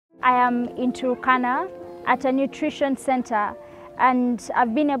I am in Turkana at a nutrition center, and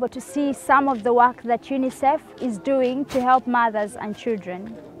I've been able to see some of the work that UNICEF is doing to help mothers and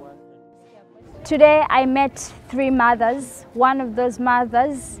children. Today I met 3 mothers. One of those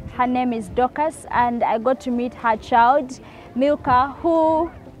mothers, her name is Dorcas, and I got to meet her child, Milka,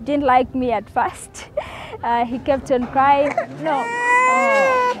 who didn't like me at first. He kept on crying. No.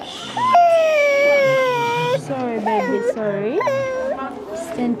 Oh. Sorry, baby, sorry. It's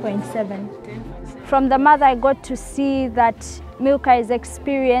 10.7. From the mother, I got to see that Milka is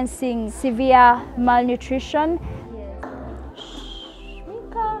experiencing severe malnutrition.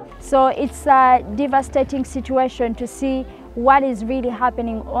 So it's a devastating situation to see what is really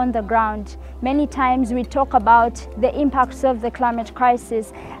happening on the ground. Many times we talk about the impacts of the climate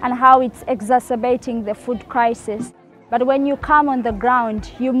crisis and how it's exacerbating the food crisis. But when you come on the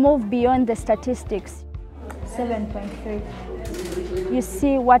ground, you move beyond the statistics. 7.3. You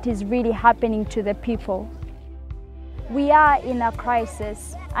see what is really happening to the people. We are in a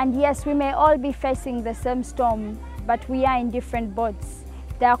crisis, and yes, we may all be facing the same storm, but we are in different boats.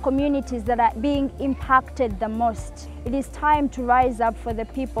 There are communities that are being impacted the most. It is time to rise up for the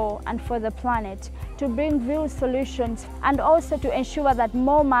people and for the planet, to bring real solutions, and also to ensure that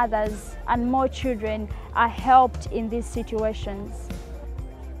more mothers and more children are helped in these situations.